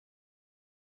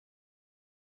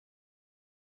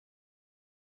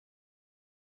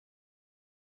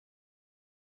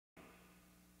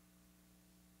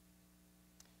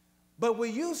But we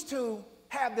used to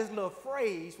have this little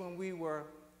phrase when we were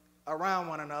around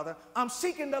one another: I'm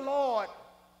seeking the Lord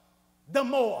the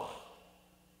more.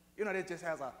 You know, it just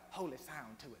has a holy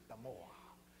sound to it, the more.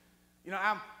 You know,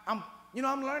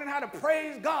 I'm learning how to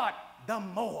praise God the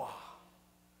more.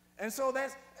 And so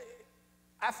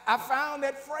I found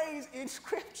that phrase in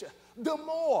Scripture, the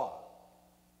more.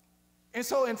 And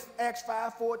so in Acts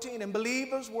 5:14, and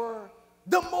believers were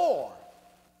the more.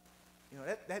 You know,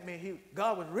 that meant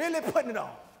God was really putting it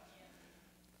on.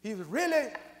 He was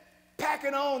really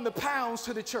packing on the pounds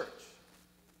to the church.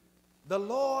 The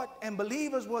Lord and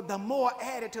believers were the more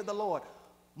added to the Lord.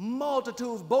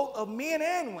 Multitudes, both of men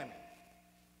and women.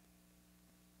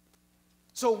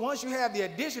 So once you have the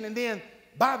addition and then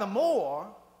by the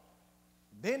more,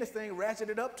 then this thing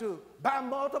ratcheted up to by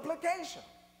multiplication.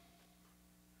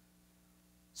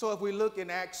 So if we look in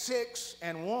Acts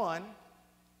 6:1,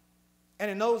 and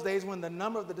in those days when the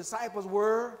number of the disciples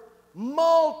were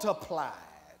multiplied.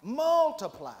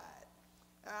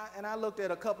 And I looked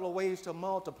at a couple of ways to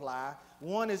multiply.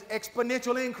 One is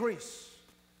exponential increase.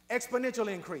 Exponential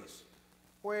increase.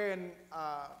 Wherein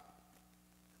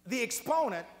the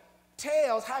exponent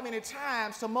tells how many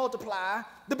times to multiply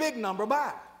the big number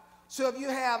by. So if you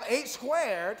have 8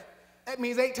 squared, that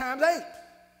means 8 times 8.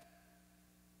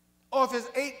 Or if it's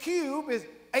 8 cubed, it's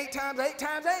 8 times 8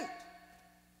 times 8.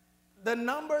 The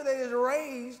number that is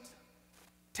raised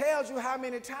tells you how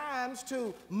many times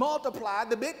to multiply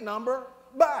the big number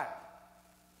by.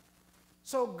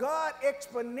 So God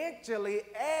exponentially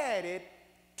added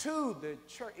to the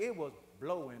church. It was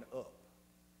blowing up.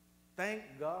 Thank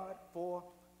God for,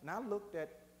 and I looked at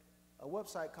a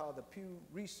website called the Pew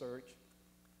Research,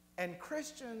 and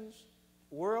Christians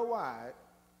worldwide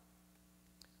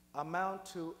amount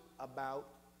to about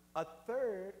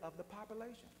 1/3 of the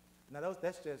population. Now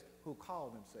that's just who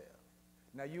call themselves.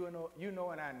 Now you know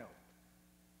and I know.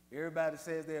 Everybody that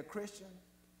says they're a Christian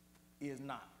is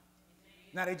not.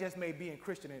 Now they just may be in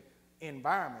Christian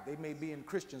environment. They may be in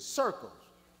Christian circles.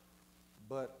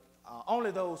 But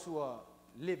only those who are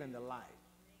living the life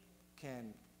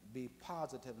can be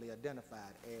positively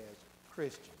identified as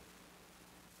Christian.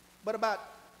 But about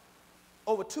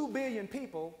over 2 billion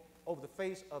people over the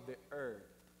face of the earth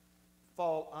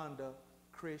fall under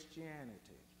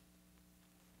Christianity.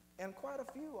 And quite a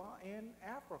few are in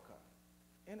Africa,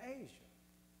 in Asia.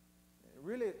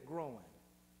 Really growing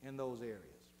in those areas.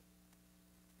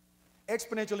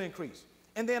 Exponential increase.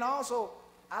 And then also,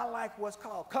 I like what's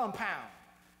called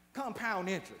compound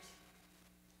interest.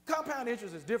 Compound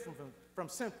interest is different from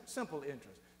simple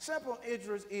interest. Simple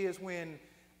interest is when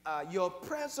your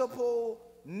principal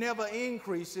never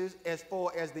increases as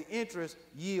far as the interest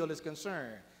yield is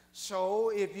concerned. So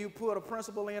if you put a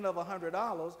principal in of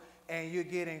 $100 and you're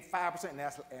getting 5%, and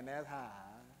that's high.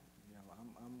 You know,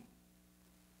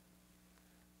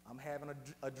 I'm having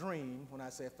a dream when I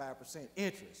say 5%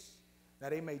 interest. Now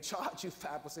they may charge you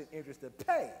 5% interest to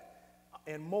pay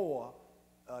and more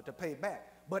to pay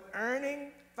back. But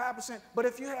earning 5%, but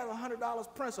if you have $100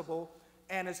 principal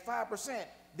and it's 5%,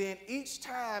 then each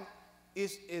time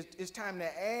it's time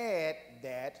to add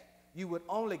that, you would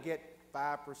only get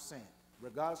 5%.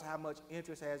 Regardless of how much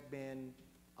interest has been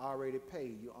already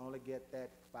paid, you only get that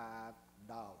 $5.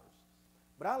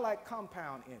 But I like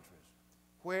compound interest,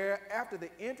 where after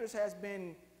the interest has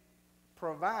been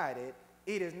provided,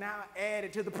 it is now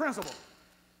added to the principal.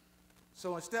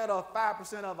 So instead of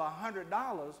 5% of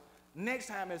 $100, next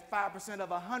time it's 5%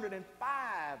 of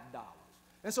 $105.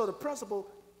 And so the principal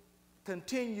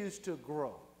continues to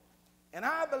grow. And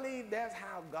I believe that's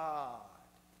how God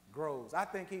grows. I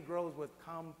think he grows with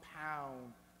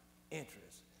compound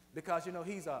interest. Because, you know,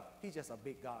 he's just a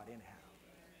big God anyhow.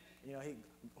 You know,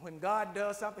 when God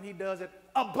does something, he does it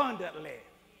abundantly.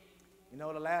 You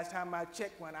know, the last time I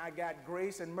checked, when I got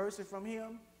grace and mercy from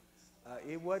him,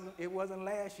 it wasn't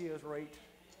last year's rate.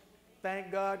 Thank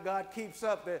God, God keeps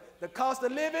up. The cost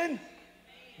of living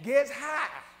gets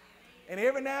high. And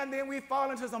every now and then we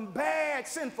fall into some bad,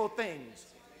 sinful things.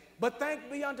 But thanks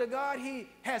be unto God, he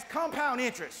has compound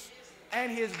interest.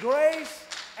 And his grace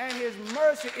and his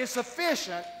mercy is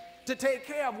sufficient to take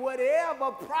care of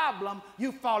whatever problem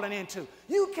you've fallen into.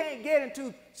 You can't get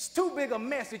into too big a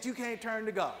mess that you can't turn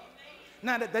to God.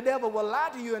 Now, the devil will lie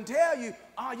to you and tell you,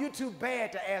 oh, you're too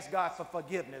bad to ask God for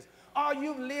forgiveness. Or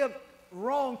you've lived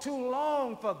wrong too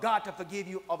long for God to forgive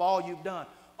you of all you've done.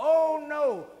 Oh,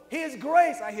 no. His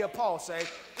grace, I hear Paul say,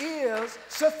 is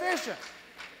sufficient.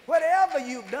 Whatever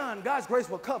you've done, God's grace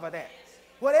will cover that.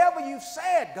 Whatever you've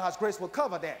said, God's grace will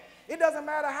cover that. It doesn't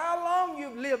matter how long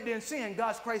you've lived in sin,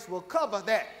 God's grace will cover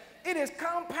that. It is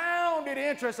compounded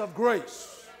interest of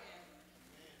grace.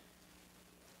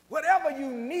 Whatever you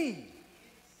need,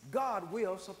 God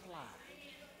will supply.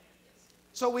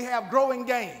 So we have growing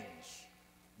gains.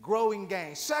 Growing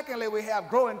gains. Secondly, we have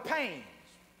growing pains.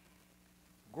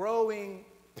 Growing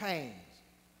pains.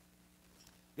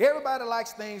 Everybody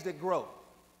likes things that grow.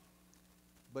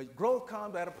 But growth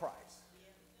comes at a price.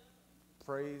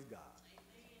 Praise God.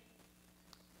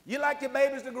 You like your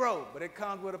babies to grow, but it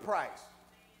comes with a price.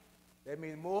 That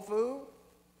means more food,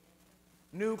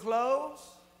 new clothes,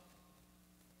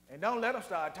 and don't let them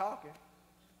start talking.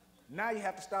 Now you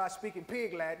have to start speaking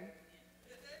pig Latin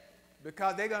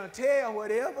because they're going to tell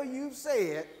whatever you've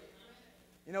said.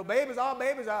 You know, all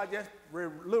babies are just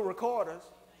little recorders.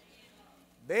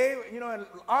 And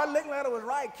our Lincoln letter was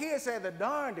right. Kids say the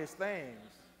darndest things.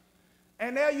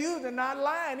 And they're usually not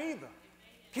lying either.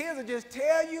 Kids will just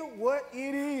tell you what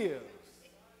it is.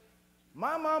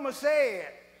 My mama said,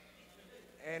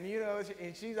 and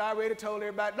she's already told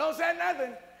everybody, don't say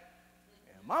nothing.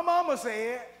 And my mama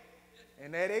said,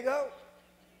 and there they go.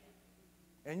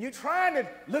 And you're trying to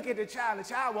look at the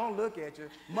child won't look at you.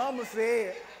 Mama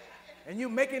said, and you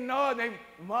making noise, and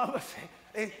mama said,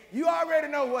 and you already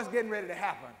know what's getting ready to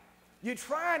happen. You're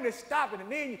trying to stop it,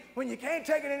 and then when you can't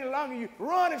take it any longer, you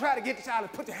run and try to get the child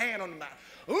and put your hand on the mouth.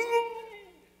 Ooh.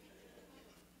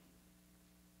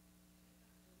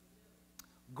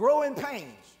 Growing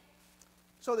pains.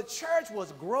 So the church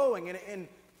was growing, and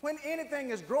when anything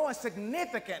is growing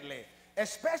significantly,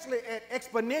 especially at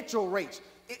exponential rates,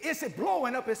 it's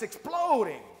blowing up, it's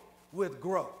exploding with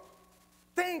growth.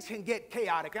 Things can get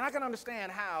chaotic, and I can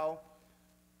understand how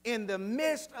in the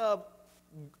midst of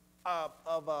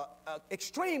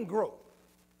extreme growth,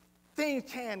 things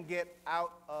can get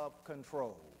out of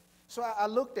control. So I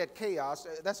looked at chaos.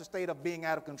 That's a state of being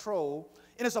out of control,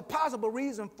 and it's a possible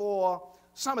reason for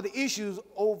some of the issues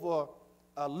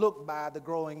overlooked by the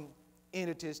growing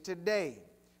entities today.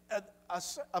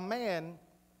 A man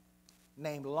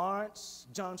named Lawrence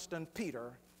Johnston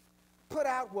Peter put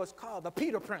out what's called the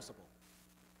Peter Principle.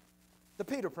 The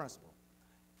Peter Principle.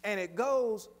 And it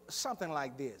goes something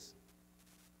like this.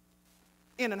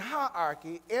 In a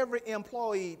hierarchy, every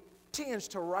employee tends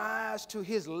to rise to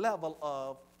his level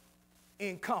of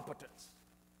incompetence.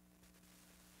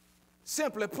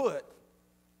 Simply put,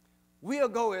 we'll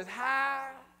go as high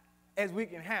as we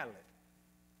can handle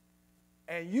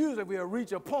it. And usually we'll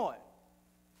reach a point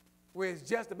where it's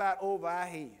just about over our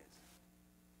heads.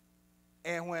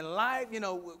 And when life, we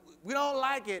don't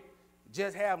like it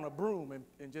just having a broom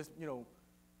and just,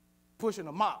 pushing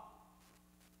a mop.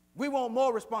 We want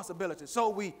more responsibility, so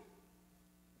we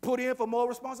put in for more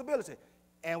responsibility.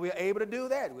 And we're able to do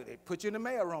that. They put you in the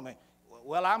mail room. And,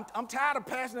 well, I'm tired of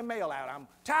passing the mail out. I'm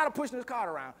tired of pushing this cart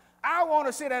around. I want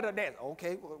to sit at a desk.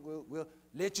 Okay, we'll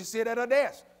let you sit at a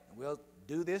desk. We'll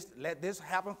do this, let this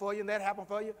happen for you and that happen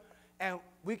for you. And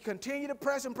we continue to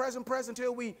press and press and press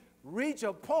until we reach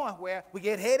a point where we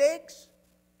get headaches.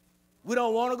 We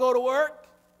don't want to go to work.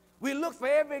 We look for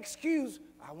every excuse.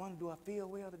 I wonder, do I feel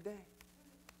well today?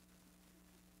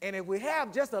 And if we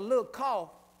have just a little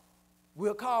cough,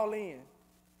 we'll call in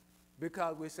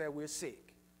because we say we're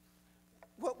sick.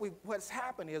 What's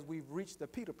happened is we've reached the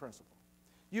Peter Principle.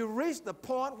 You reach the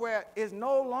point where it's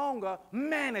no longer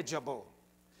manageable.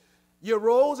 Your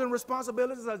roles and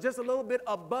responsibilities are just a little bit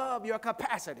above your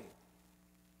capacity.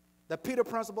 The Peter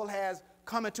Principle has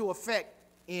come into effect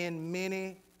in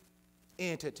many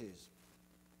entities.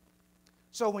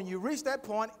 So when you reach that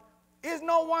point, it's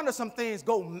no wonder some things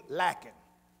go lacking.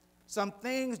 Some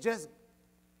things just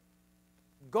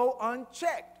go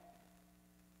unchecked.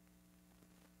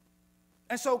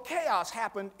 And so chaos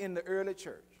happened in the early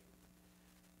church.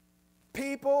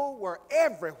 People were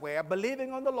everywhere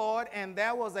believing on the Lord, and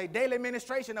there was a daily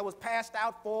ministration that was passed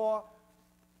out for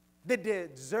the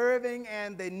deserving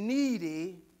and the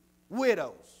needy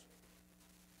widows.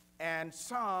 And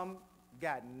some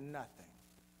got nothing.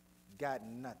 Got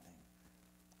nothing.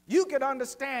 You could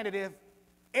understand it if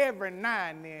every now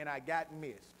and then I got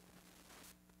missed.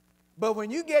 But when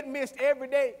you get missed every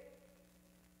day,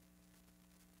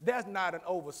 that's not an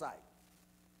oversight.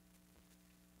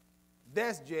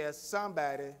 That's just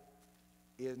somebody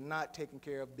is not taking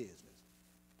care of business.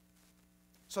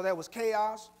 So there was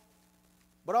chaos,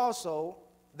 but also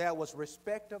there was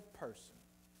respect of person.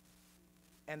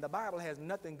 And the Bible has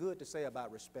nothing good to say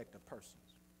about respect of persons.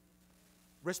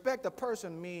 Respect of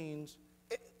person means,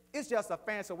 it's just a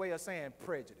fancy way of saying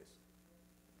prejudice,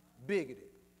 bigoted.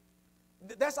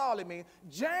 That's all it means.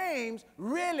 James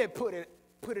really put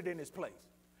it in its place.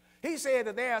 He said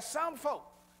that there are some folk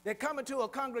that come into a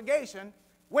congregation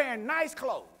wearing nice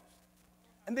clothes.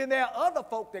 And then there are other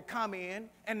folk that come in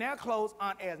and their clothes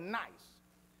aren't as nice.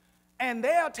 And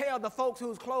they'll tell the folks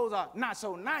whose clothes are not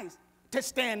so nice to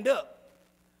stand up,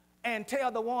 and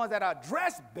tell the ones that are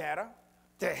dressed better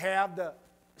to have the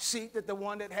seat that the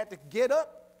one that had to get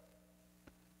up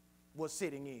was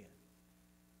sitting in.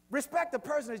 Respect the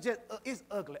person is just, it's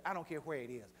ugly. I don't care where it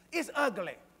is. It's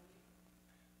ugly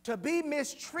to be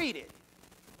mistreated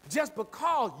just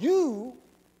because you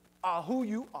are who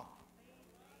you are.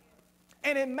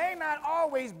 And it may not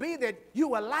always be that you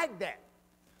were like that,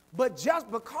 but just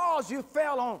because you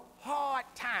fell on hard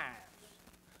times.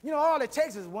 You know, all it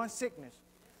takes is one sickness.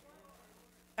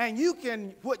 And you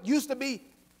can, what used to be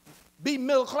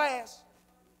middle class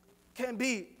can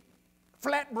be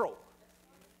flat broke.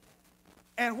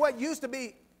 And what used to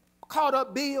be caught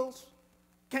up bills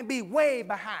can be way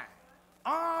behind.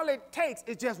 All it takes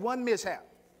is just one mishap.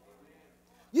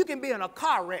 You can be in a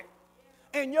car wreck,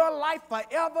 and your life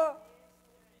forever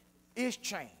is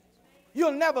changed.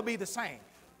 You'll never be the same.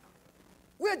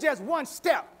 We're just one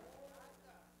step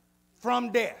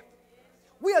from death.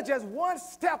 We are just one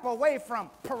step away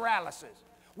from paralysis.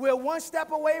 We're one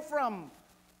step away from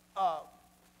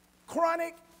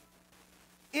chronic,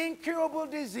 incurable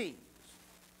disease.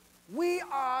 We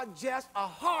are just a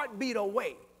heartbeat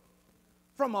away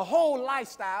from a whole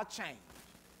lifestyle change.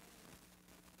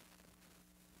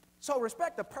 So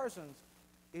respect the persons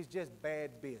is just bad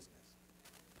business.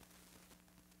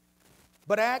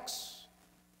 But Acts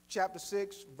chapter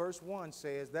 6, verse 1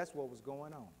 says that's what was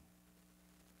going on.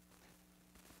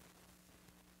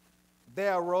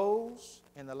 There arose,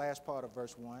 in the last part of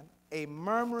verse 1, a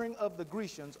murmuring of the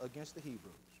Grecians against the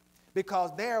Hebrews,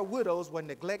 because their widows were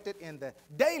neglected in the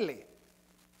daily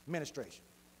ministration.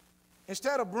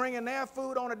 Instead of bringing their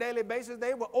food on a daily basis,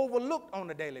 they were overlooked on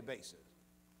a daily basis.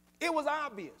 It was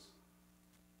obvious.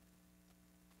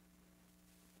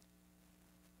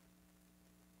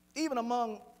 Even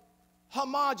among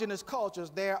homogeneous cultures,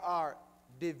 there are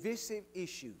divisive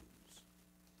issues.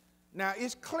 Now,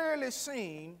 it's clearly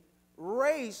seen,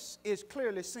 race is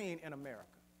clearly seen in America.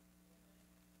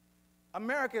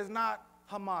 America is not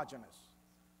homogeneous.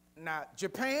 Now,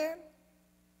 Japan,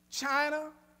 China,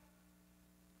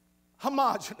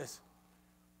 homogeneous.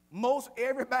 Most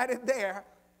everybody there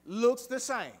looks the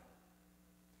same.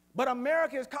 But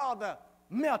America is called the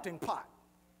melting pot.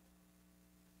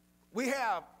 We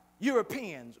have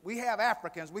Europeans, we have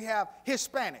Africans, we have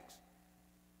Hispanics,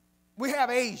 we have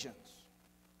Asians.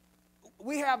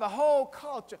 We have a whole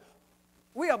culture.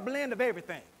 We're a blend of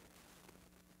everything.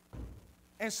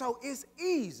 And so it's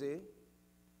easy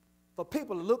for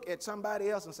people to look at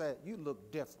somebody else and say, you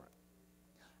look different.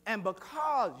 And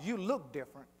because you look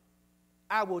different,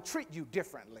 I will treat you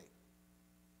differently.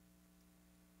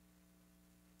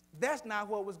 That's not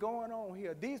what was going on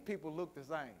here. These people look the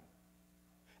same.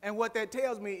 And what that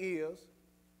tells me is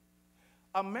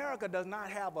America does not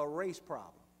have a race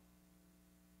problem.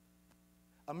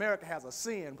 America has a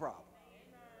sin problem.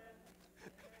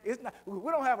 It's not,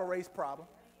 we don't have a race problem.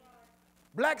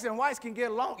 Blacks and whites can get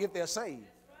along if they're saved.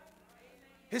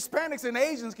 Hispanics and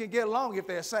Asians can get along if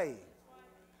they're saved.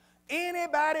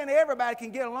 Anybody and everybody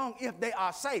can get along if they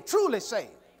are saved, truly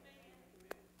saved.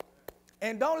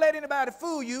 And don't let anybody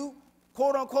fool you,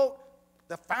 quote unquote,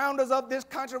 the founders of this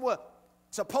country were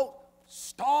supposed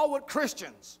stalwart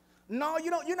Christians. No,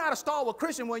 you're not a stalwart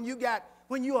Christian when you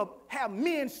have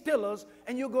men stealers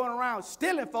and you're going around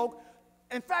stealing folk.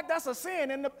 In fact, that's a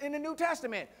sin in the New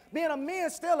Testament. Being a men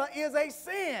stealer is a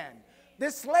sin.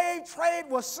 This slave trade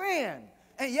was sin.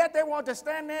 And yet they want to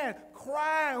stand there and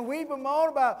cry and weep and moan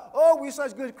about, oh, we're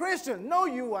such good Christians. No,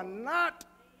 you are not.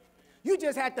 You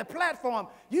just had the platform.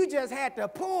 You just had the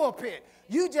pulpit.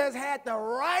 You just had the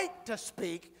right to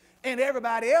speak, and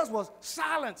everybody else was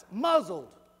silenced, muzzled.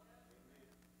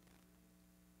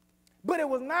 But it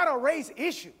was not a race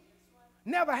issue.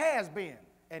 Never has been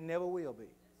and never will be.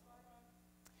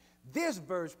 This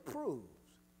verse proves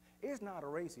it's not a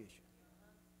race issue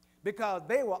because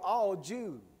they were all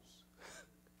Jews.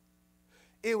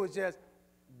 It was just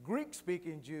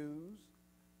Greek-speaking Jews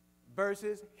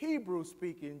versus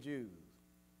Hebrew-speaking Jews.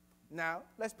 Now,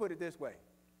 let's put it this way.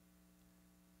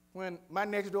 When my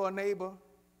next-door neighbor,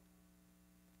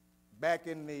 back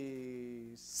in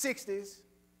the 60s,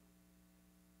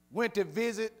 went to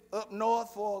visit up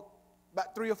north for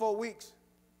about 3 or 4 weeks,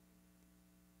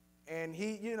 and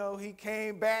he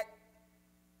came back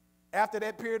after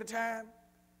that period of time,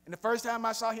 and the first time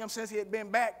I saw him since he had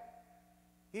been back,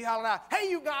 he hollered out, "Hey,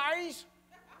 you guys!"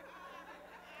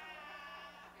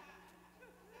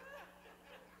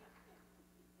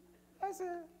 I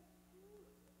said,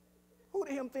 who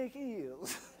do him think he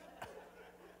is?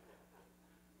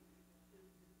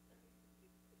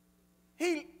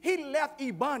 He left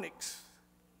Ebonics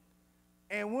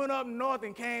and went up north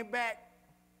and came back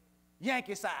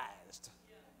Yankee-sized.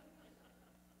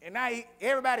 And now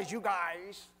everybody's you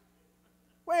guys.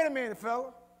 Wait a minute,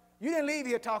 fella. You didn't leave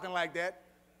here talking like that.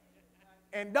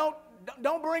 And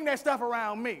don't bring that stuff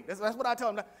around me. That's what I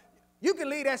tell them. You can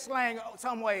leave that slang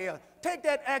somewhere else. Take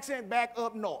that accent back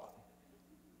up north.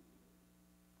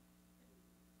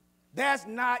 That's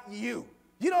not you.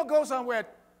 You don't go somewhere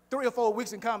 3 or 4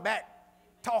 weeks and come back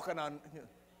talking on.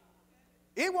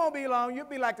 It won't be long. You'll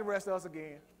be like the rest of us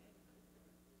again.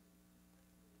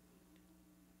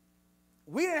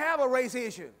 We didn't have a race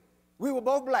issue. We were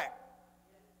both black.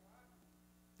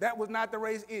 That was not the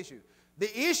race issue.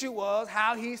 The issue was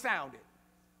how he sounded.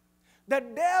 The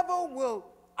devil will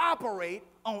operate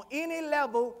on any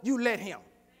level you let him.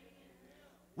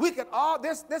 We could all,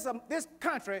 this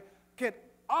country could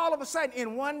all of a sudden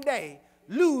in one day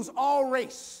lose all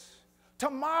race.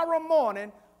 Tomorrow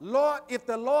morning, Lord, if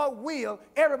the Lord will,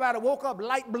 everybody woke up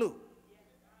light blue.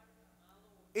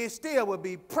 It still would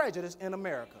be prejudice in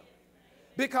America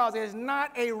because it's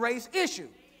not a race issue.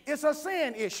 It's a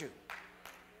sin issue.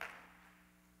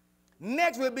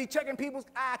 Next, we'll be checking people's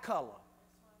eye color.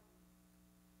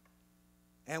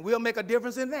 And we'll make a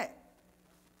difference in that.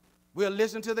 We'll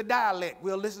listen to the dialect.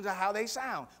 We'll listen to how they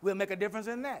sound. We'll make a difference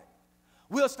in that.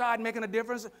 We'll start making a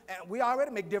difference, and we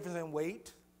already make a difference in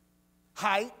weight,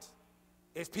 height.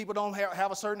 If people don't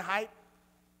have a certain height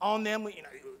on them,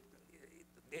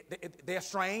 they're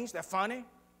strange, they're funny.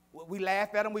 We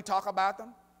laugh at them, we talk about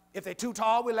them. If they're too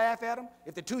tall, we laugh at them.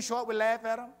 If they're too short, we laugh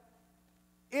at them.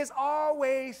 It's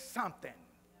always something.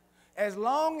 As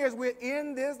long as we're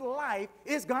in this life,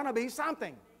 it's going to be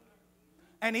something.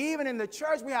 And even in the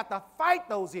church, we have to fight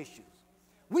those issues.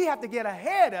 We have to get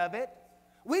ahead of it.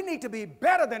 We need to be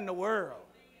better than the world.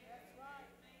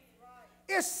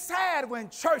 It's sad when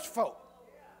church folk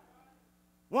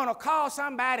want to call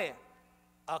somebody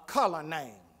a color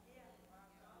name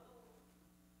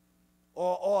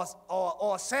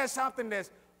or say something that's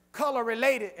color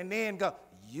related and then go,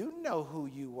 you know who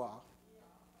you are.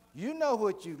 You know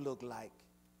what you look like.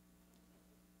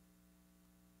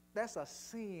 That's a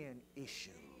sin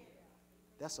issue.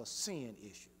 That's a sin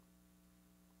issue.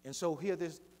 And so here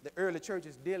the early church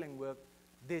is dealing with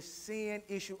this sin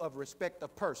issue of respect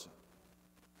of person.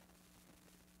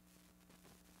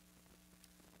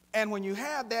 And when you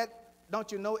have that,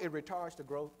 don't you know it retards the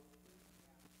growth?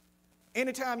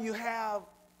 Anytime you have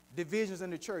divisions in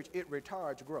the church, it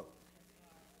retards growth.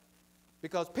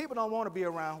 Because people don't want to be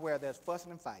around where there's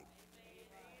fussing and fighting.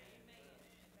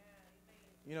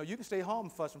 You know, you can stay home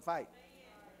and fuss and fight.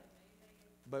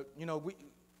 But, you know,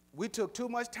 we took too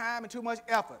much time and too much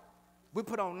effort. We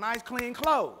put on nice, clean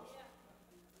clothes.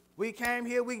 We came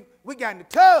here, we got in the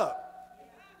tub.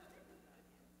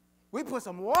 We put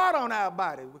some water on our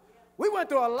body. We went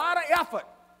through a lot of effort.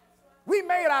 We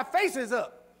made our faces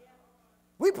up.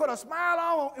 We put a smile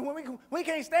on and we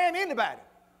can't stand anybody.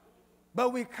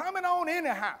 But we coming on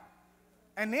anyhow.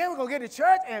 And then we're going to get to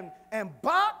church and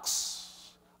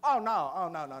box. Oh,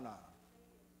 no.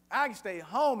 I can stay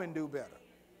home and do better.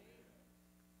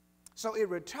 So it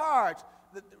retards.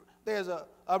 There's a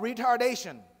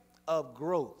retardation of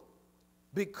growth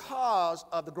because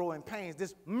of the growing pains,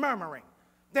 this murmuring.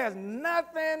 There's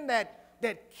nothing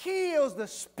that kills the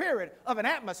spirit of an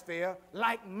atmosphere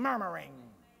like murmuring.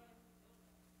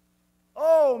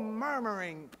 Oh,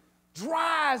 murmuring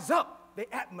dries up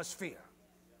the atmosphere.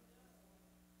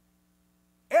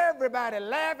 Everybody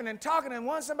laughing and talking, and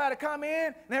once somebody come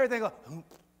in, and everything goes, "Hump."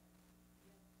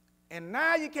 And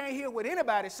now you can't hear what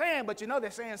anybody's saying, but you know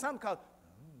they're saying something called,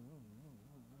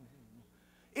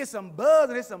 it's some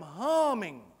buzzing, it's some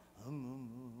humming.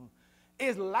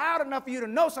 It's loud enough for you to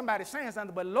know somebody's saying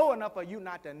something, but low enough for you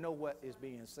not to know what is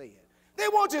being said. They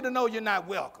want you to know you're not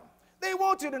welcome. They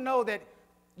want you to know that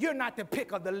you're not the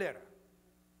pick of the litter.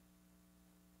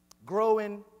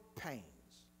 Growing pains.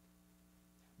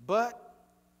 But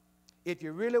if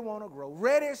you really want to grow,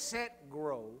 ready, set,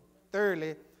 grow.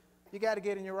 Thirdly, you got to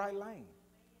get in your right lane.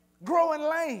 Grow in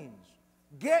lanes.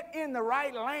 Get in the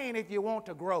right lane if you want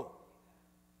to grow.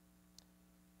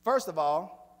 First of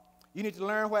all, you need to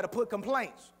learn where to put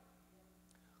complaints.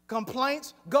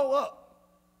 Complaints go up.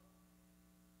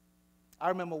 I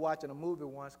remember watching a movie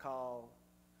once called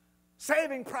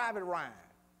Saving Private Ryan.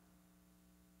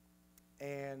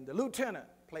 And the lieutenant,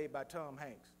 played by Tom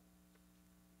Hanks,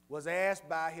 was asked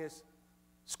by his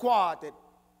squad that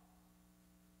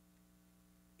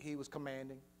he was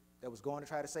commanding, that was going to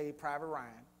try to save Private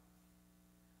Ryan,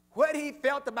 what he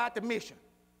felt about the mission.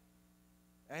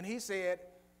 And he said,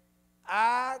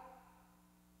 I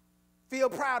feel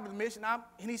proud of the mission.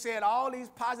 And he said all these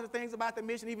positive things about the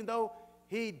mission, even though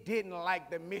he didn't like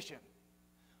the mission.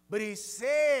 But he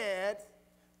said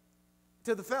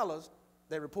to the fellas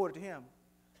that reported to him,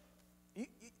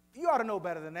 you ought to know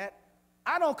better than that.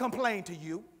 I don't complain to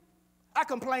you. I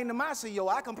complain to my CEO.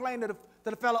 I complain to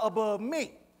the fellow above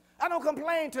me. I don't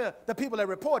complain to the people that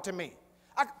report to me.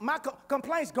 My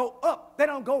complaints go up. They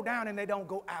don't go down and they don't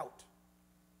go out.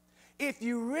 If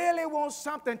you really want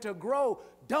something to grow,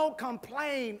 don't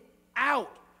complain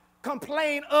out.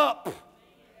 Complain up.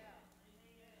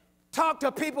 Talk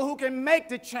to people who can make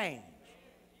the change.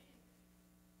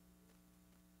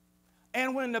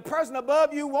 And when the person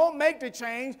above you won't make the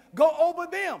change, go over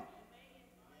them.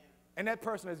 And that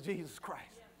person is Jesus Christ.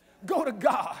 Go to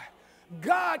God.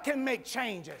 God can make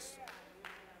changes.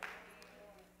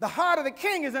 The heart of the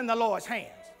king is in the Lord's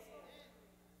hands.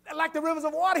 Like the rivers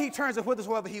of water, he turns it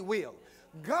whithersoever he will.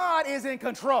 God is in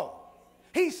control.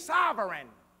 He's sovereign.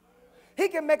 He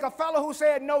can make a fellow who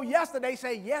said no yesterday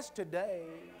say yes today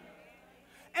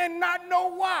and not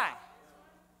know why.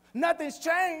 Nothing's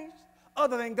changed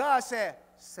other than God said,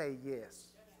 say yes.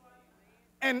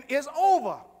 And it's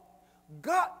over.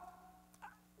 God,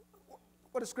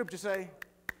 what does Scripture say?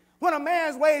 When a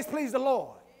man's ways please the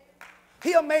Lord,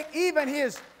 he'll make even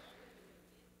his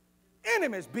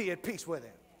enemies be at peace with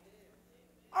him.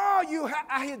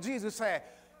 I hear Jesus say,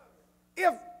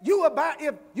 if you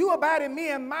abide in me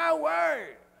and my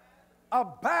word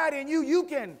abide in you, you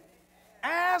can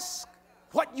ask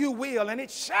what you will and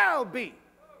it shall be.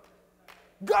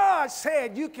 God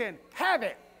said you can have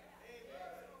it.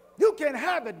 You can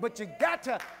have it, but you got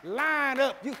to line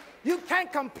up. You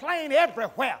can't complain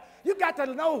everywhere. You got to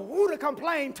know who to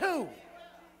complain to.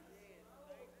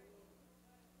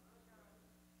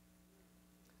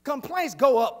 Complaints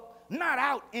go up, not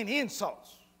out in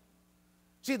insults.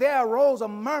 See, there arose a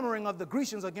murmuring of the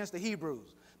Grecians against the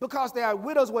Hebrews because their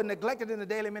widows were neglected in the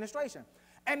daily ministration.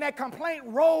 And that complaint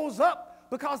rose up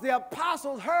because the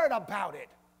apostles heard about it.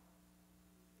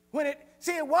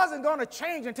 It wasn't going to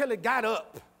change until it got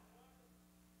up.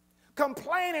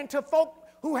 Complaining to folk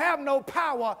who have no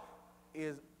power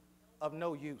is of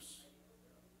no use.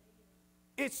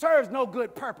 It serves no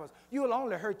good purpose. You'll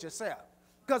only hurt yourself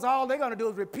because all they're going to do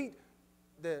is repeat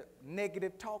the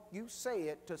negative talk you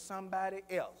said to somebody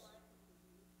else.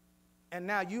 And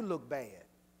now you look bad.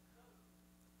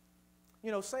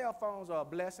 You know, cell phones are a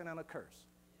blessing and a curse.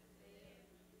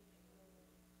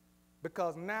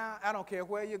 Because now, I don't care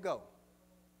where you go.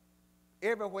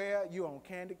 Everywhere you're on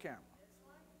candid camera.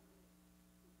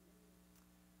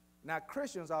 Now,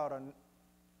 Christians ought to,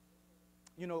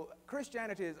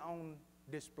 Christianity is on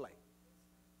display.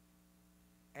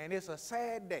 And it's a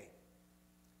sad day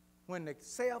when the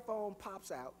cell phone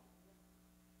pops out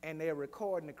and they're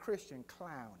recording the Christian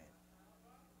clowning,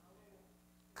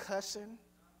 cussing,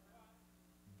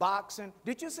 boxing.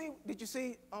 Did you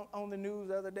see on the news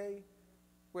the other day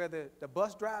where the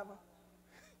bus driver,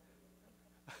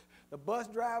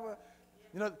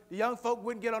 the young folk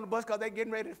wouldn't get on the bus because they're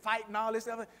getting ready to fight and all this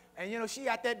stuff. And, she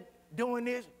out there doing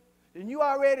this. And you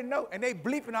already know. And they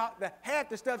bleeping out half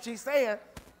the stuff she's saying.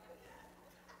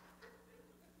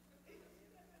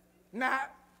 Now,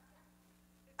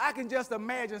 I can just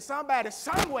imagine somebody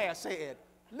somewhere said,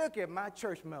 look at my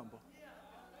church member.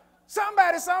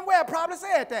 Somebody somewhere probably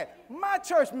said that. My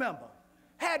church member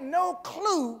had no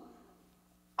clue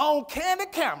on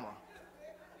candid camera.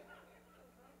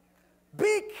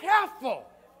 Be careful.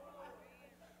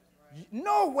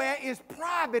 Nowhere is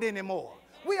private anymore.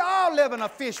 We all live in a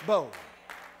fishbowl.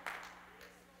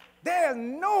 There's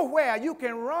nowhere you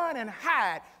can run and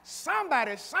hide.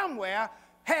 Somebody somewhere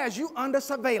has you under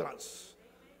surveillance.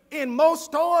 In most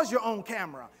stores, you're on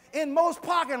camera. In most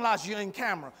parking lots, you're in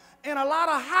camera. In a lot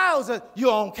of houses,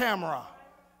 you're on camera.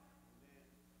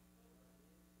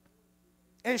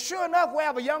 And sure enough,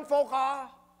 wherever young folk are,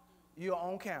 you're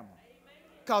on camera.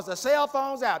 Because the cell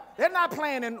phone's out. They're not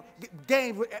playing in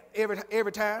games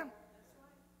every time.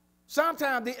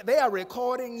 Sometimes they are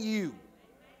recording you.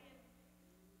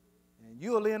 And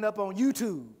you'll end up on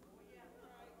YouTube.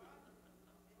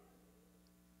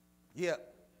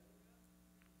 Yep.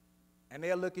 And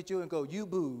they'll look at you and go, you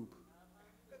boob.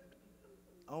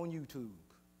 On YouTube.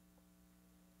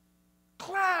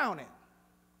 Clowning.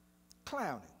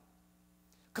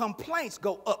 Complaints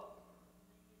go up.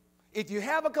 If you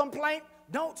have a complaint,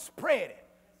 don't spread it.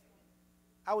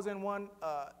 I was in one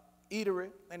eatery,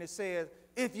 and it says,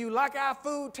 if you like our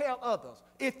food, tell others.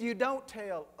 If you don't,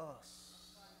 tell us.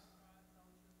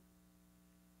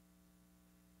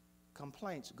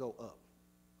 Complaints go up.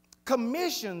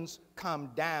 Commissions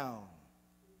come down.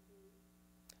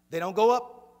 They don't go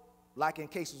up like in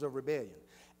cases of rebellion.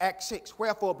 Acts 6,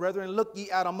 wherefore, brethren, look ye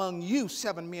out among you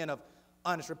 7 men of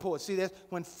honest report. See, that's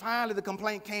when finally the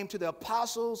complaint came to the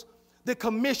apostles, the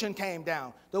commission came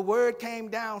down. The word came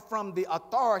down from the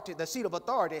authority, the seat of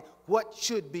authority, what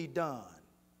should be done.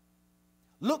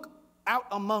 Look out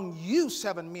among you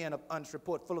 7 men of honest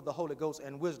report, full of the Holy Ghost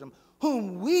and wisdom,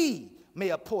 whom we may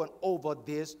appoint over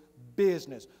this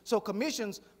business. So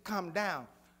commissions come down.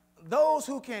 Those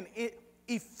who can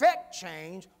effect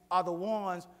change are the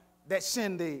ones that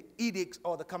send the edicts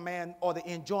or the command or the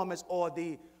enjoyments or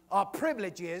the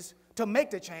privileges to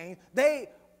make the change. They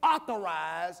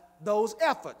authorize those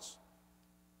efforts.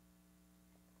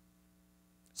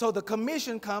 So the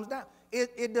commission comes down.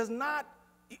 It does not,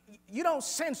 you don't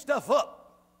send stuff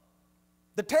up.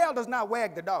 The tail does not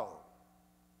wag the dog.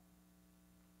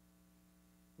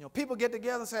 You know, people get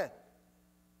together and say,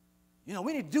 you know,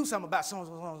 we need to do something about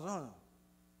so-and-so, so-and-so.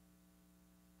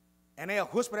 And they'll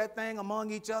whisper that thing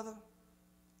among each other,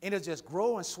 and it'll just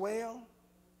grow and swell.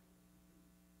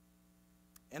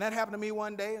 And that happened to me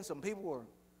one day, and some people were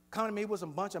coming to me with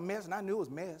some bunch of mess, and I knew it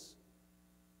was mess.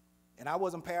 And I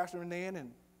wasn't pastoring then,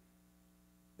 and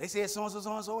they said so-and-so,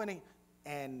 so-and-so,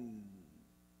 and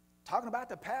talking about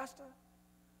the pastor.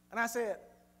 And I said,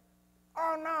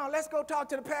 oh, no, let's go talk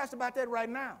to the pastor about that right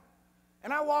now.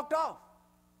 And I walked off,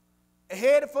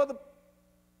 headed for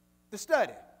the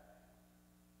study.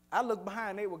 I looked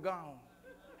behind, they were gone.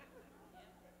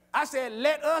 I said,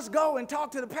 let us go and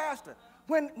talk to the pastor.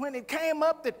 When it came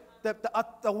up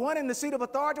that the one in the seat of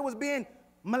authority was being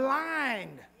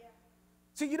maligned.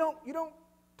 See, you don't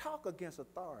talk against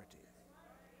authority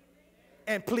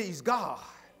and please God.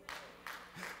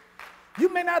 You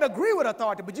may not agree with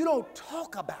authority, but you don't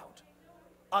talk about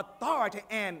authority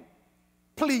and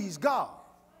please God.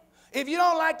 If you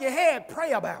don't like your head,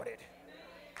 pray about it.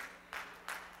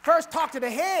 First talk to the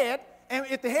head, and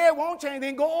if the head won't change,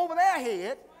 then go over their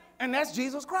head, and that's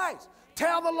Jesus Christ.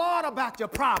 Tell the Lord about your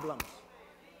problems.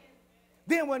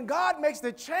 Then when God makes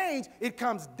the change, it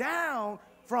comes down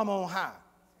from on high.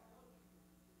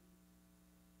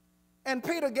 And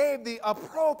Peter gave the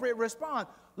appropriate response.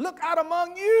 Look out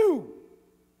among you.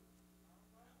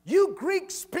 You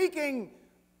Greek-speaking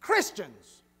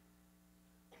Christians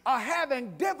are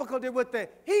having difficulty with the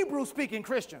Hebrew-speaking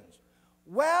Christians.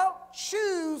 Well,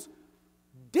 choose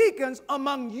deacons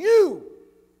among you,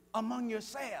 among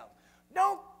yourselves.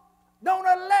 Don't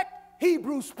elect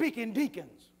Hebrew-speaking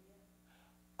deacons.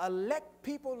 Elect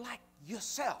people like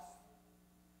yourself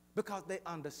because they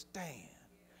understand.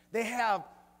 They have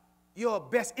your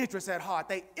best interests at heart.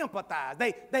 They empathize.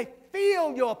 They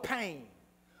feel your pain.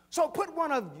 So put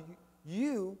one of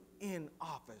you in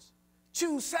office.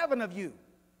 Choose 7 of you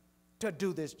to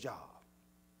do this job.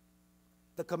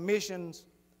 The commissions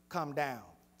come down.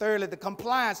 Thirdly, the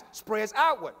compliance spreads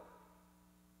outward.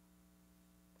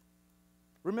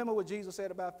 Remember what Jesus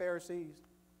said about Pharisees?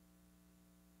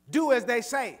 Do as they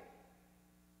say,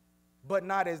 but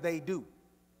not as they do.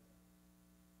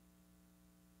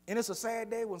 And it's a sad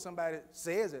day when somebody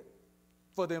says it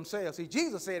for themselves. See,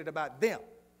 Jesus said it about them.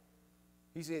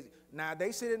 He says, now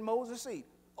they sit in Moses' seat.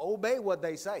 Obey what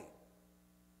they say.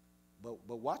 But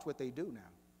watch what they do now.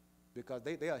 Because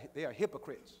they are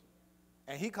hypocrites.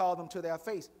 And he called them to their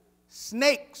face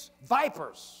snakes,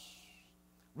 vipers.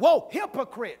 Whoa,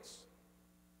 hypocrites.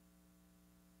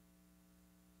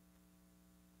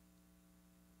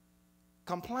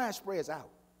 Compliance spreads out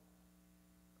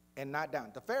and not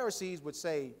down. The Pharisees would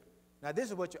say, now this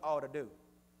is what you ought to do.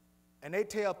 And they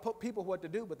tell people what to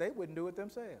do, but they wouldn't do it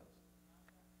themselves.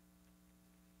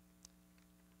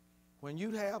 When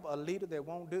you have a leader that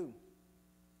won't do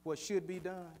what should be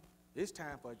done, it's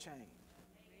time for a change.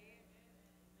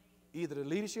 Either the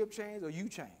leadership change or you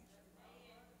change.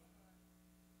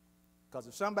 Because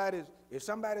if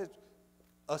somebody's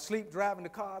asleep driving the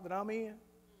car that I'm in,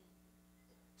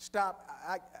 stop,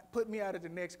 put me out at the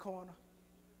next corner.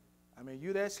 I mean,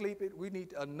 you that sleepy, we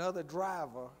need another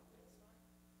driver.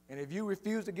 And if you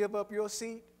refuse to give up your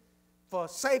seat for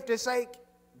safety's sake,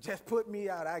 just put me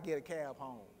out, I get a cab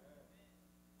home.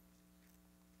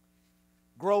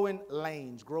 Growing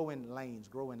lanes, growing lanes,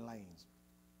 growing lanes.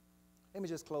 Let me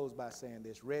just close by saying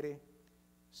this. Ready,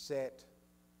 set,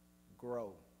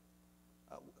 grow.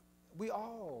 We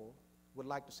all would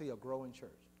like to see a growing church.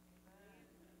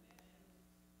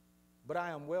 But I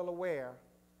am well aware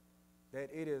that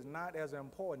it is not as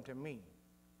important to me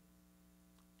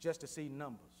just to see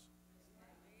numbers.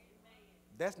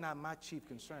 That's not my chief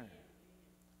concern.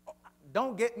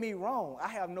 Don't get me wrong. I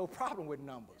have no problem with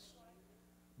numbers.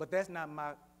 But that's not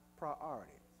my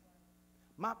priority.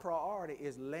 My priority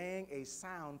is laying a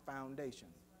sound foundation.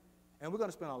 And we're going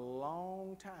to spend a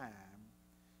long time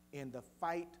in the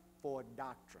fight for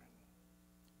doctrine.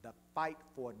 The fight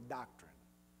for doctrine.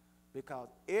 Because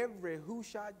every who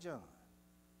shot John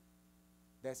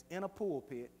that's in a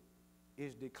pulpit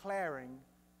is declaring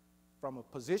from a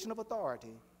position of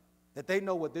authority that they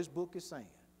know what this book is saying.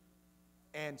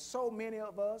 And so many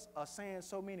of us are saying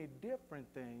so many different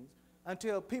things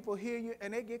until people hear you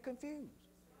and they get confused.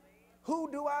 Who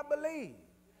do I believe?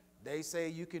 They say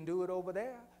you can do it over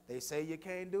there. They say you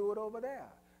can't do it over there.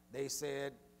 They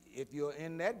said if you're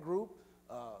in that group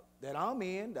that I'm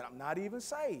in, that I'm not even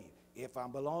saved. If I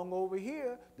belong over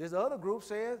here, this other group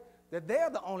says that they're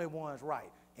the only ones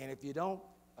right. And if you don't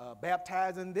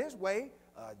baptize in this way,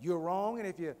 you're wrong. And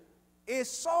if you, it's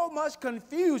so much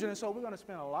confusion. And so we're going to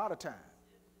spend a lot of time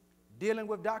dealing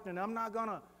with doctrine. I'm not going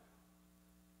to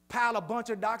pile a bunch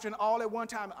of doctrine all at one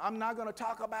time. I'm not going to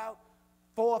talk about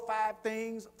 4 or 5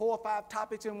 things, 4 or 5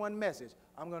 topics in one message.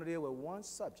 I'm going to deal with one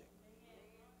subject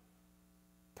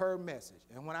per message.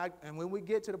 And when we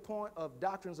get to the point of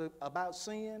doctrines about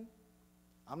sin,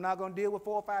 I'm not going to deal with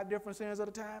 4 or 5 different sins at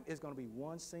a time. It's going to be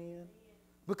one sin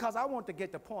because I want to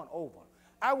get the point over.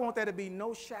 I want there to be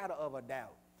no shadow of a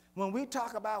doubt. When we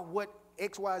talk about what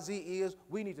XYZ is,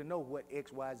 we need to know what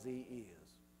XYZ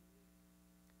is.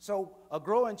 So a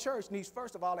growing church needs,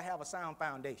 first of all, to have a sound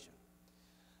foundation.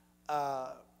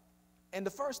 And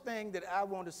the first thing that I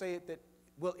want to say that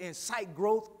will incite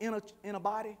growth in a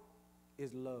body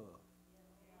is love.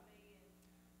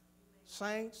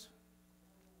 Saints,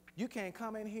 you can't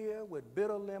come in here with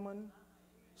bitter lemon,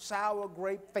 sour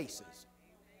grape faces.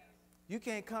 You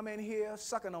can't come in here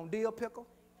sucking on dill pickle.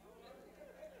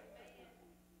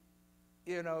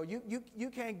 You know, you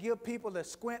can't give people the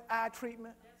squint eye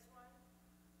treatment.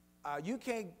 You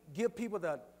can't give people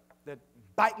the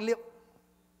bite lip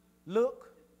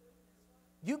look.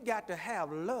 You got to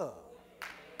have love.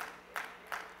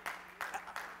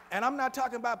 And I'm not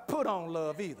talking about put on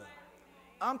love either.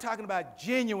 I'm talking about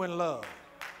genuine love.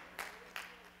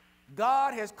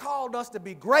 God has called us to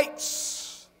be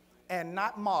grapes and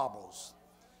not marbles.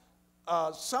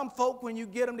 Some folk, when you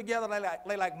get them together,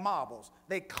 they like marbles.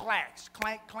 They clash,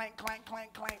 clank, clank, clank,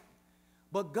 clank, clank.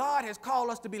 But God has called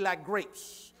us to be like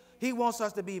grapes. He wants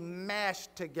us to be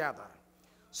mashed together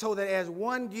so that as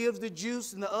one gives the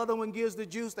juice and the other one gives the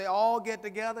juice, they all get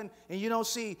together. And you don't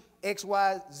see X,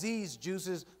 Y, Z's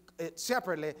juices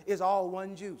separately. It's all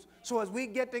one juice. So as we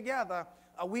get together,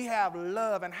 we have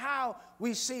love. And how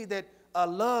we see that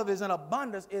love is in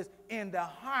abundance is in the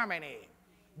harmony.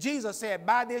 Jesus said,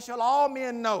 by this shall all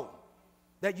men know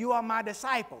that you are my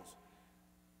disciples.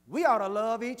 We ought to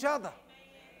love each other.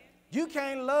 You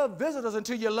can't love visitors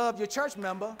until you love your church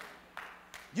member.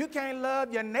 You can't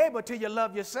love your neighbor till you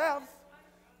love yourself.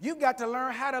 You got to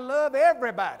learn how to love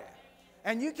everybody.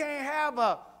 And you can't have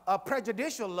a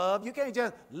prejudicial love. You can't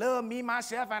just love me,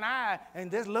 myself, and I,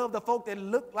 and just love the folk that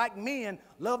look like me and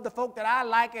love the folk that I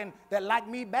like and that like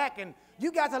me back. And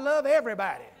you got to love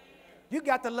everybody. You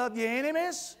got to love your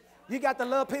enemies. You got to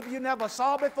love people you never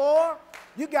saw before.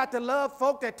 You got to love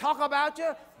folk that talk about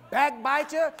you,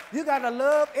 backbite you. You got to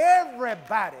love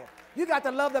everybody. You got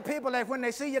to love the people that when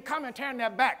they see you coming, turn their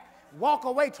back, walk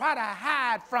away, try to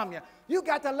hide from you. You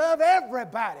got to love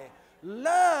everybody.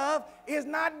 Love is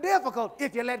not difficult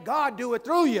if you let God do it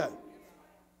through you.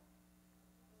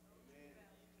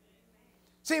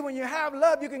 See, when you have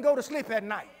love, you can go to sleep at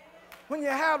night. When you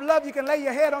have love, you can lay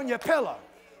your head on your pillow.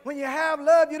 When you have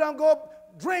love, you don't go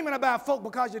dreaming about folk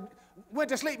because you went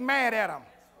to sleep mad at them.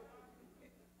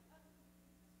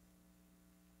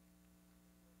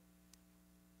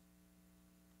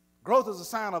 Growth is a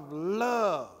sign of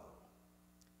love.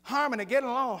 Harmony, getting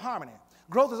along, harmony.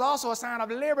 Growth is also a sign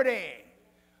of liberty.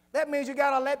 That means you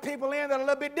got to let people in that are a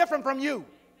little bit different from you.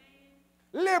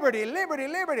 Liberty, liberty,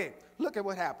 liberty. Look at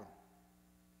what happened.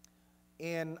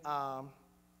 In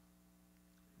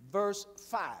verse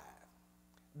 5,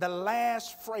 the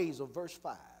last phrase of verse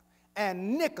 5,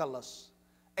 and Nicholas,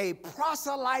 a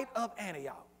proselyte of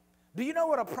Antioch. Do you know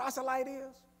what a proselyte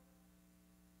is?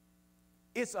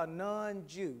 It's a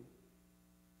non-Jew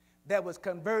that was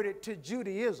converted to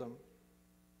Judaism,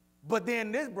 but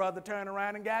then this brother turned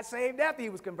around and got saved after he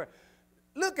was converted.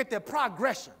 Look at the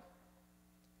progression.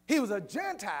 He was a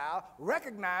Gentile,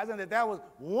 recognizing that there was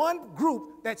one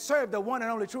group that served the one and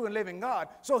only true and living God,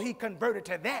 so he converted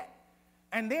to that.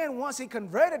 And then once he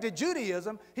converted to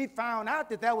Judaism, he found out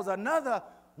that there was another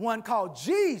one called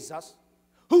Jesus,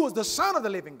 who was the Son of the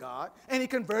living God, and he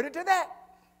converted to that.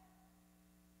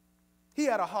 He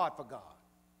had a heart for God.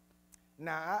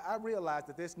 Now, I realize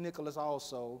that this Nicholas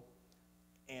also,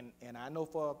 and I know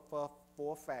for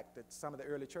a fact that some of the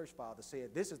early church fathers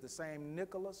said this is the same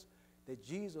Nicholas that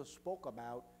Jesus spoke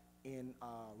about in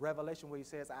Revelation, where he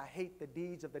says, I hate the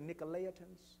deeds of the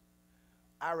Nicolaitans.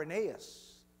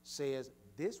 Irenaeus says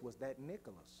this was that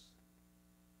Nicholas,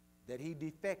 that he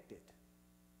defected,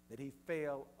 that he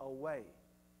fell away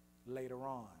later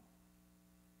on.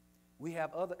 We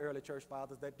have other early church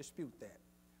fathers that dispute that.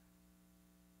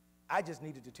 I just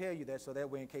needed to tell you that so that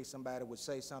way in case somebody would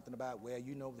say something about, well,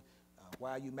 you know,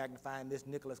 why are you magnifying this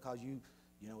Nicholas? Because you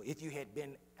know, if you had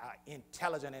been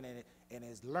intelligent and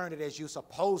as learned as you're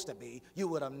supposed to be, you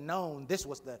would have known this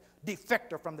was the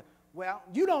defector from the, well,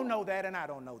 you don't know that and I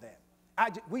don't know that.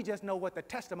 We just know what the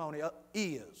testimony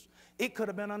is. It could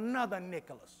have been another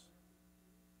Nicholas.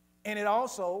 And it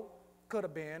also could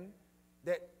have been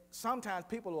that sometimes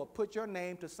people will put your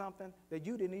name to something that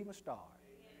you didn't even start.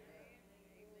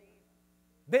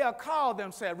 They'll call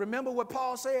themselves. Remember what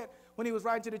Paul said when he was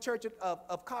writing to the church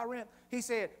of Corinth? He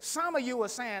said, some of you are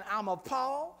saying I'm of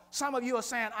Paul. Some of you are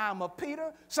saying I'm of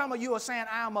Peter. Some of you are saying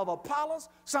I'm of Apollos.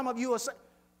 Some of you are saying,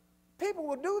 people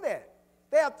will do that.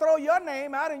 They'll throw your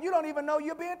name out and you don't even know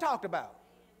you're being talked about.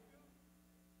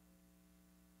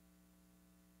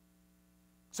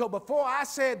 So before I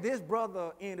said this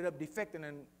brother ended up defecting,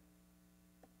 and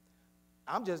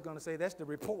I'm just going to say that's the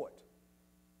report,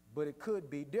 but it could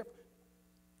be different.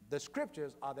 The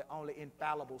scriptures are the only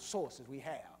infallible sources we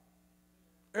have.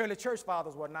 Early church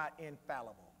fathers were not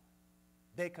infallible.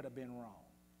 They could have been wrong.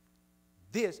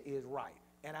 This is right.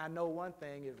 And I know one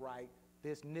thing is right.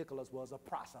 This Nicholas was a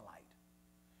proselyte.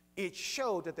 It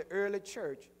showed that the early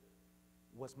church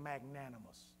was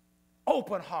magnanimous,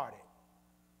 open-hearted,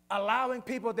 allowing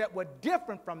people that were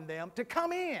different from them to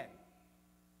come in.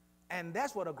 And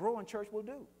that's what a growing church will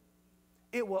do.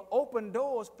 It will open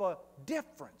doors for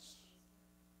difference.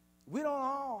 We don't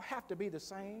all have to be the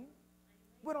same.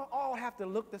 We don't all have to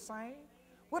look the same.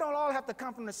 We don't all have to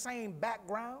come from the same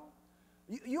background.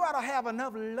 You ought to have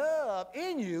enough love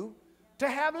in you to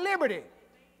have liberty,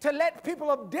 to let people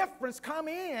of difference come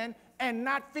in and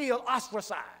not feel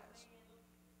ostracized.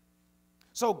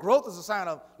 So growth is a sign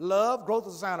of love, growth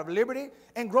is a sign of liberty,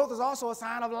 and growth is also a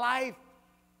sign of life.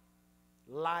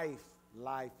 Life,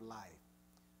 life, life.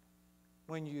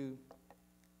 When you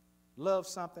love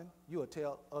something, you will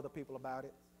tell other people about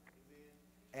it.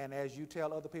 And as you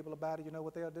tell other people about it, you know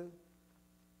what they'll do?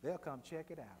 They'll come check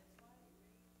it out.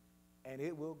 And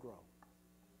it will grow.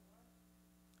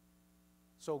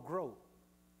 So growth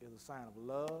is a sign of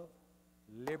love,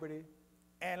 liberty,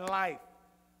 and life.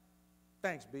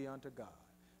 Thanks be unto God.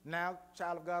 Now,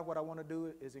 child of God, what I want to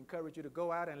do is encourage you to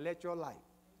go out and let your light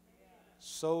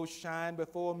so shine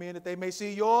before men that they may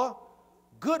see your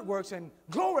good works and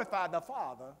glorify the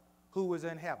Father who is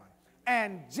in heaven.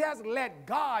 And just let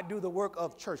God do the work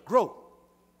of church growth.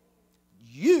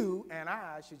 You and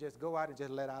I should just go out and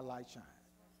just let our light shine.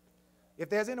 If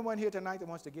there's anyone here tonight that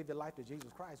wants to give their life to Jesus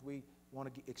Christ, we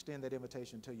want to extend that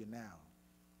invitation to you now.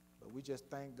 But we just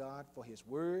thank God for his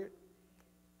word.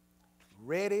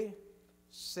 Ready,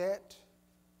 set,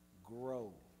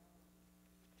 grow.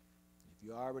 If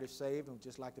you're already saved and would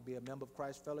just like to be a member of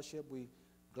Christ Fellowship, we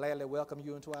gladly welcome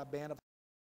you into our band of